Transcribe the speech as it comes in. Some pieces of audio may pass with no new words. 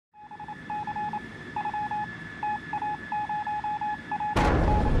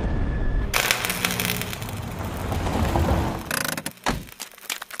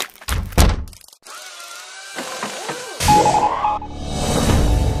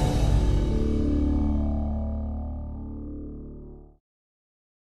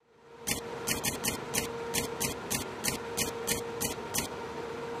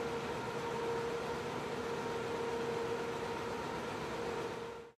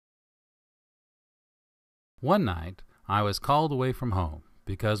One night, I was called away from home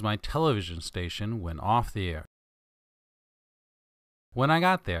because my television station went off the air. When I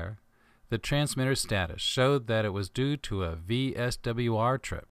got there, the transmitter status showed that it was due to a VSWR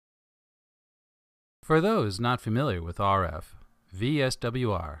trip. For those not familiar with RF,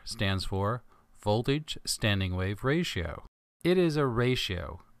 VSWR stands for Voltage Standing Wave Ratio. It is a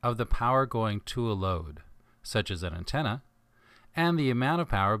ratio of the power going to a load, such as an antenna, and the amount of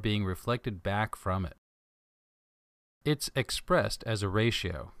power being reflected back from it. It's expressed as a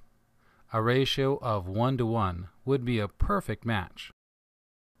ratio. A ratio of 1:1 would be a perfect match.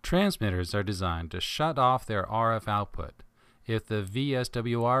 Transmitters are designed to shut off their RF output if the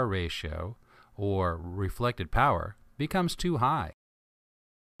VSWR ratio, or reflected power, becomes too high.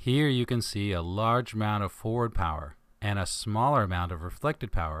 Here you can see a large amount of forward power and a smaller amount of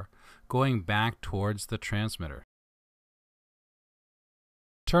reflected power going back towards the transmitter.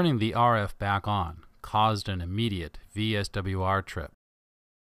 Turning the RF back on caused an immediate VSWR trip.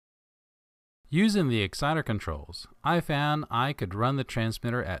 Using the exciter controls, I found I could run the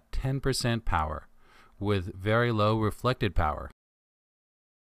transmitter at 10% power with very low reflected power.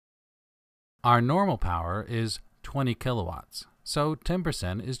 Our normal power is 20 kilowatts, so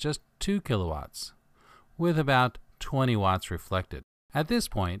 10% is just 2 kilowatts, with about 20 watts reflected. At this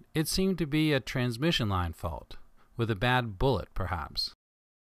point, it seemed to be a transmission line fault, with a bad bullet perhaps.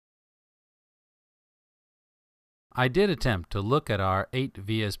 I did attempt to look at our 8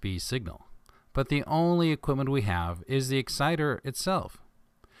 VSB signal, but the only equipment we have is the exciter itself,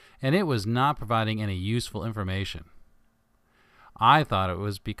 and it was not providing any useful information. I thought it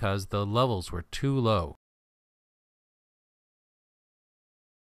was because the levels were too low.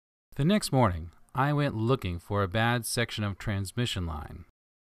 The next morning, I went looking for a bad section of transmission line.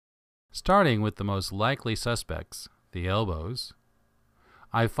 Starting with the most likely suspects, the elbows,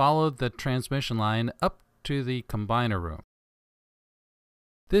 I followed the transmission line up to the combiner room.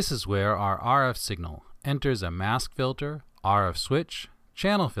 This is where our RF signal enters a mask filter, RF switch,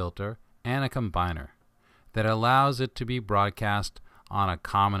 channel filter, and a combiner that allows it to be broadcast on a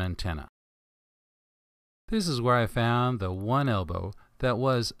common antenna. This is where I found the one elbow that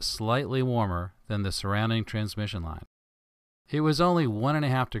was slightly warmer than the surrounding transmission line. It was only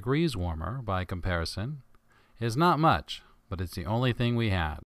 1.5 degrees warmer by comparison. It's not much, but it's the only thing we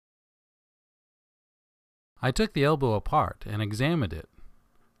had. I took the elbow apart and examined it.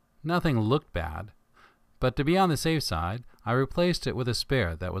 Nothing looked bad, but to be on the safe side, I replaced it with a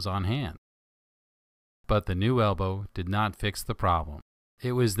spare that was on hand. But the new elbow did not fix the problem.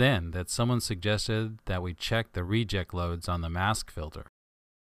 It was then that someone suggested that we check the reject loads on the mask filter.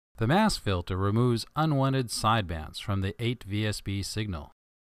 The mask filter removes unwanted sidebands from the 8 VSB signal.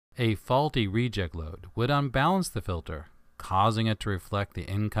 A faulty reject load would unbalance the filter, causing it to reflect the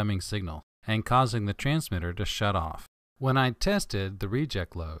incoming signal and causing the transmitter to shut off. When I tested the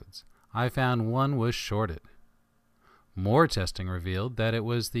reject loads, I found one was shorted. More testing revealed that it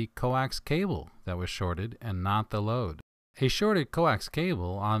was the coax cable that was shorted and not the load. A shorted coax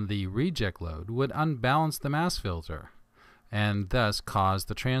cable on the reject load would unbalance the mask filter and thus cause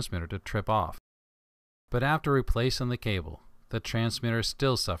the transmitter to trip off. But after replacing the cable, the transmitter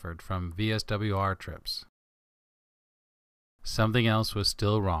still suffered from VSWR trips. Something else was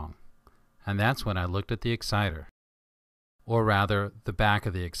still wrong, and that's when I looked at the exciter, or rather the back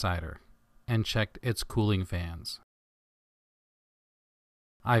of the exciter, and checked its cooling fans.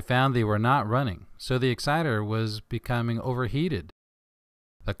 I found they were not running, so the exciter was becoming overheated.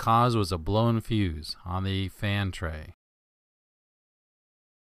 The cause was a blown fuse on the fan tray.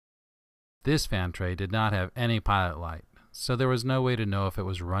 This fan tray did not have any pilot light, so there was no way to know if it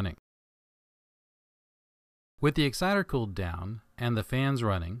was running. With the exciter cooled down and the fans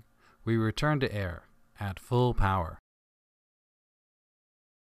running, we returned to air at full power.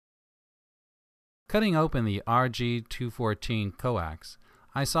 Cutting open the RG214 coax,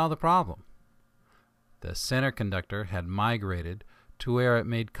 I saw the problem. The center conductor had migrated to where it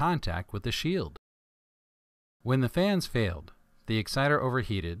made contact with the shield. When the fans failed, the exciter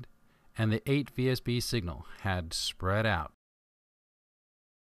overheated and the 8 VSB signal had spread out.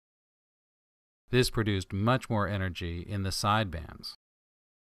 This produced much more energy in the sidebands.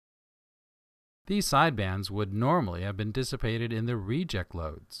 These sidebands would normally have been dissipated in the reject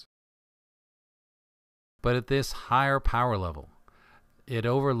loads. But at this higher power level, it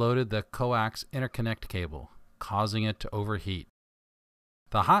overloaded the coax interconnect cable, causing it to overheat.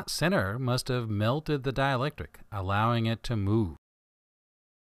 The hot center must have melted the dielectric, allowing it to move.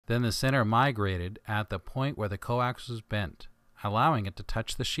 Then the center migrated at the point where the coax was bent, allowing it to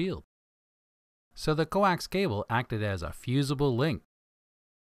touch the shield. So the coax cable acted as a fusible link.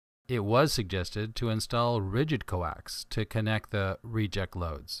 It was suggested to install rigid coax to connect the reject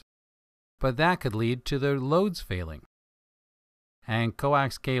loads, but that could lead to the loads failing. And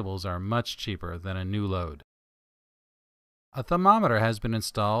coax cables are much cheaper than a new load. A thermometer has been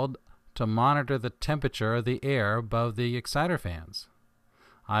installed to monitor the temperature of the air above the exciter fans.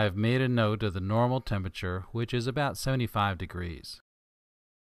 I have made a note of the normal temperature, which is about 75 degrees.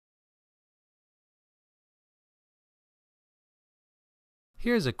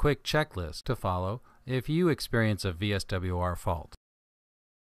 Here's a quick checklist to follow if you experience a VSWR fault.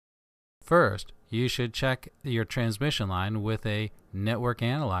 First, you should check your transmission line with a network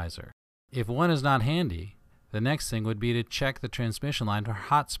analyzer. If one is not handy, the next thing would be to check the transmission line for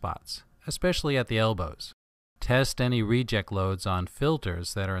hot spots, especially at the elbows. Test any reject loads on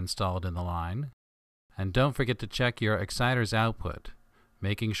filters that are installed in the line, and don't forget to check your exciter's output,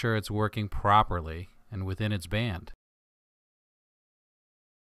 making sure it's working properly and within its band.